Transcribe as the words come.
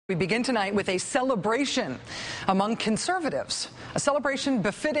We begin tonight with a celebration among conservatives, a celebration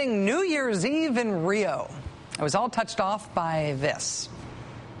befitting New Year's Eve in Rio. It was all touched off by this.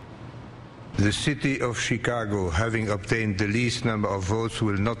 The city of Chicago, having obtained the least number of votes,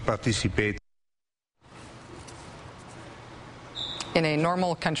 will not participate. In a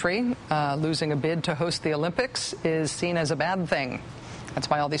normal country, losing a bid to host the Olympics is seen as a bad thing. That's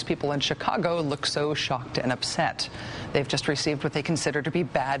why all these people in Chicago look so shocked and upset. They've just received what they consider to be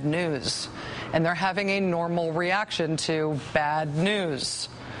bad news, and they're having a normal reaction to bad news.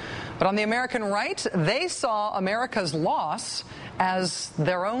 But on the American right, they saw America's loss as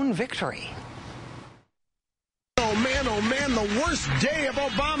their own victory. Oh man, the worst day of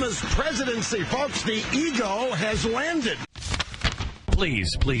Obama's presidency, folks. The ego has landed.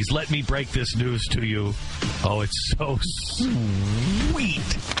 Please, let me break this news to you. Oh, it's so sweet.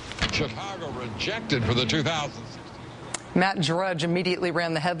 Chicago rejected for the 2016. Matt Drudge immediately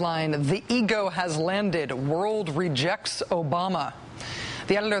ran the headline, "The ego has landed. World rejects Obama."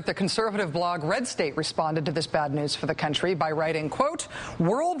 The editor at the conservative blog Red State responded to this bad news for the country by writing, quote,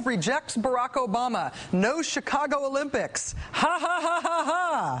 "World rejects Barack Obama. No Chicago Olympics. Ha ha ha ha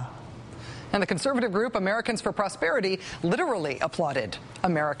ha." And the conservative group Americans for Prosperity literally applauded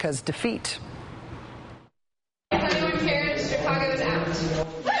America's defeat. If anyone cares, Chicago is out.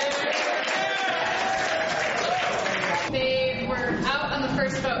 They were out on the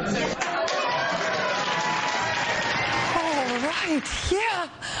first vote. So. All right, yeah,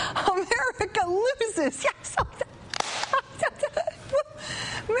 America loses. Yes,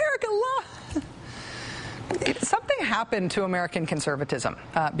 America lost. Something happened to American conservatism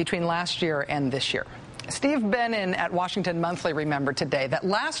between last year and this year. Steve Bannon at Washington Monthly remembered today that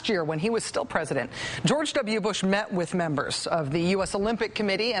last year, when he was still president, George W. Bush met with members of the U.S. Olympic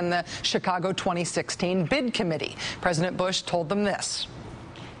Committee and the Chicago 2016 Bid Committee. President Bush told them this.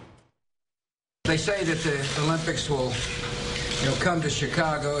 They say that the Olympics will come to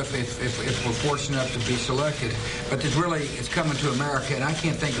Chicago if we're fortunate enough to be selected. But it's coming to America, and I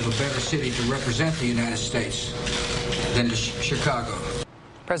can't think of a better city to represent the United States than Chicago.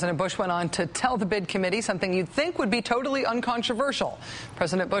 President Bush went on to tell the bid committee something you'd think would be totally uncontroversial.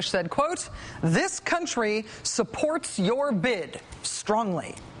 President Bush said, quote, "This country supports your bid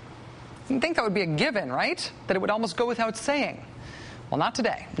strongly." You'd think that would be a given, right? That it would almost go without saying. Well, not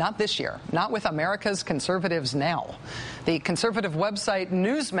today, not this year, not with America's conservatives now. The conservative website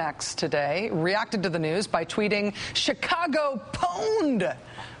Newsmax today reacted to the news by tweeting, "Chicago pwned,"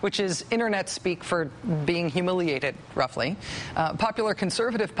 which is internet speak for being humiliated, roughly. Popular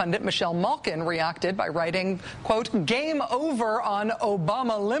conservative pundit Michelle Malkin reacted by writing, quote, "Game over on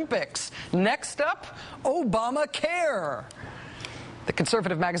Obama Olympics. Next up, Obamacare." The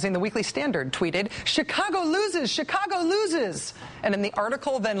conservative magazine The Weekly Standard tweeted, "Chicago loses, Chicago loses." And in the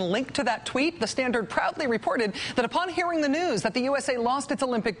article then linked to that tweet, the Standard proudly reported that upon hearing the news that the USA lost its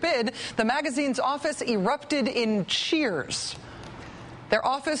Olympic bid, the magazine's office erupted in cheers. Their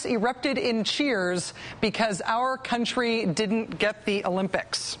office erupted in cheers because our country didn't get the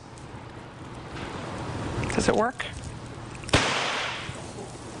Olympics. Does it work?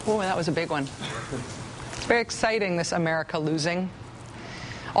 Oh, that was a big one. It's very exciting, this America losing.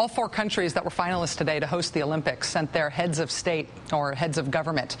 All four countries that were finalists today to host the Olympics sent their heads of state or heads of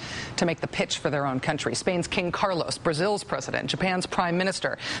government to make the pitch for their own country. Spain's King Carlos, Brazil's president, Japan's prime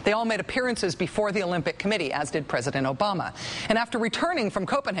minister. They all made appearances before the Olympic Committee, as did President Obama. And after returning from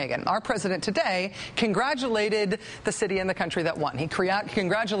Copenhagen, our president today congratulated the city and the country that won. He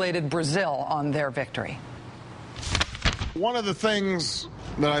congratulated Brazil on their victory. One of the things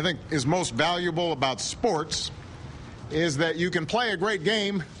that I think is most valuable about sports is that you can play a great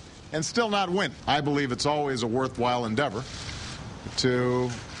game and still not win. I believe it's always a worthwhile endeavor to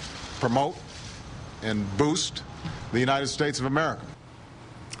promote and boost the United States of America.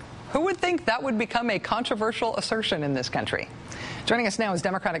 Who would think that would become a controversial assertion in this country? Joining us now is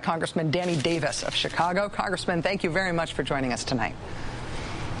Democratic Congressman Danny Davis of Chicago. Congressman, thank you very much for joining us tonight.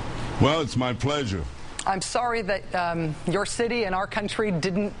 Well, it's my pleasure. I'm sorry that your city and our country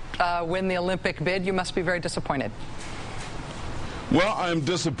didn't win the Olympic bid. You must be very disappointed. Well, I'm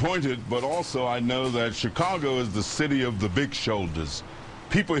disappointed, but also I know that Chicago is the city of the big shoulders.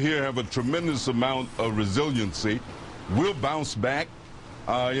 People here have a tremendous amount of resiliency. We'll bounce back.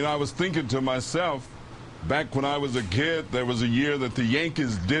 I was thinking to myself, back when I was a kid, there was a year that the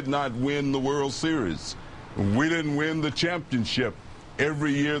Yankees did not win the World Series. We didn't win the championship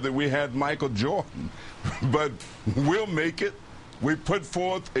every year that we had Michael Jordan. But we'll make it. We put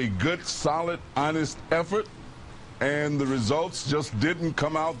forth a good, solid, honest effort, and the results just didn't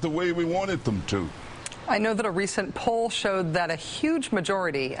come out the way we wanted them to. I know that a recent poll showed that a huge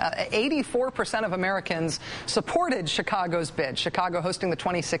majority, 84% of Americans, supported Chicago's bid, Chicago hosting the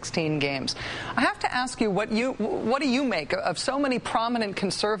 2016 games. I have to ask you, what do you make of so many prominent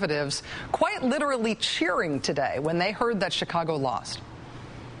conservatives quite literally cheering today when they heard that Chicago lost?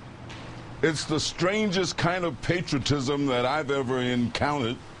 It's the strangest kind of patriotism that I've ever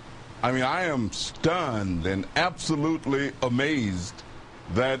encountered. I mean, I am stunned and absolutely amazed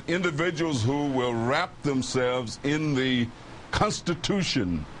that individuals who will wrap themselves in the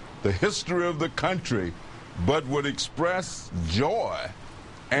Constitution, the history of the country, but would express joy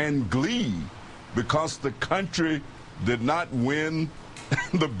and glee because the country did not win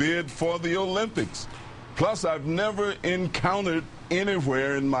the bid for the Olympics. Plus, I've never encountered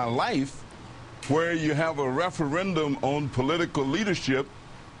anywhere in my life where you have a referendum on political leadership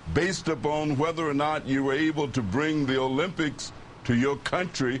based upon whether or not you were able to bring the Olympics to your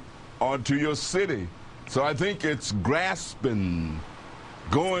country or to your city. So I think it's grasping,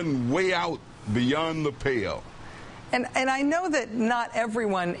 going way out beyond the pale. And I know that not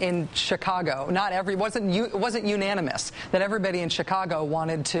everyone in Chicago, it wasn't unanimous that everybody in Chicago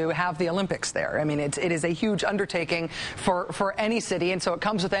wanted to have the Olympics there. I mean, it is a huge undertaking for any city, and so it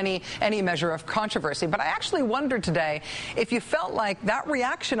comes with any measure of controversy. But I actually wondered today if you felt like that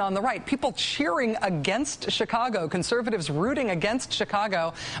reaction on the right, people cheering against Chicago, conservatives rooting against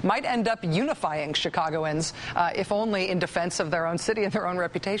Chicago, might end up unifying Chicagoans, if only in defense of their own city and their own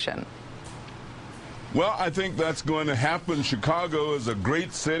reputation. Well, I think that's going to happen. Chicago is a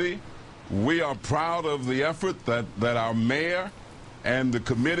great city. We are proud of the effort that our mayor and the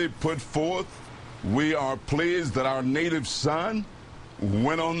committee put forth. We are pleased that our native son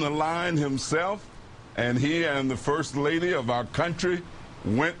went on the line himself, and he and the First Lady of our country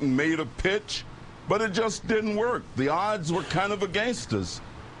went and made a pitch, but it just didn't work. The odds were kind of against us.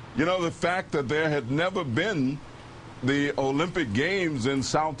 You know, the fact that there had never been the Olympic Games in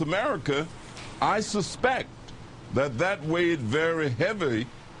South America, I suspect that weighed very heavy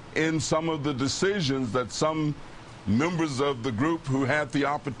in some of the decisions that some members of the group who had the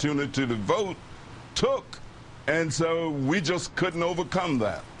opportunity to vote took. And so we just couldn't overcome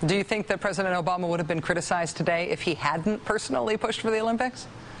that. Do you think that President Obama would have been criticized today if he hadn't personally pushed for the Olympics?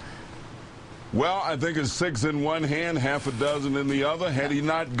 Well, I think it's 6 in one hand, half a dozen in the other. Had he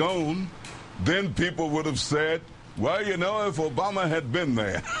not gone, then people would have said, well, you know, if Obama had been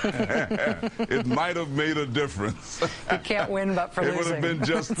there, it might have made a difference. You can't win but for losing. It would have been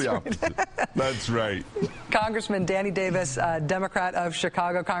just the opposite. That's right. Congressman Danny Davis, Democrat of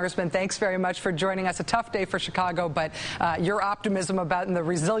Chicago. Congressman, thanks very much for joining us. A tough day for Chicago, but your optimism about and the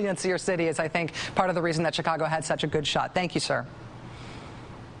resilience of your city is, I think, part of the reason that Chicago had such a good shot. Thank you, sir.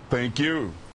 Thank you.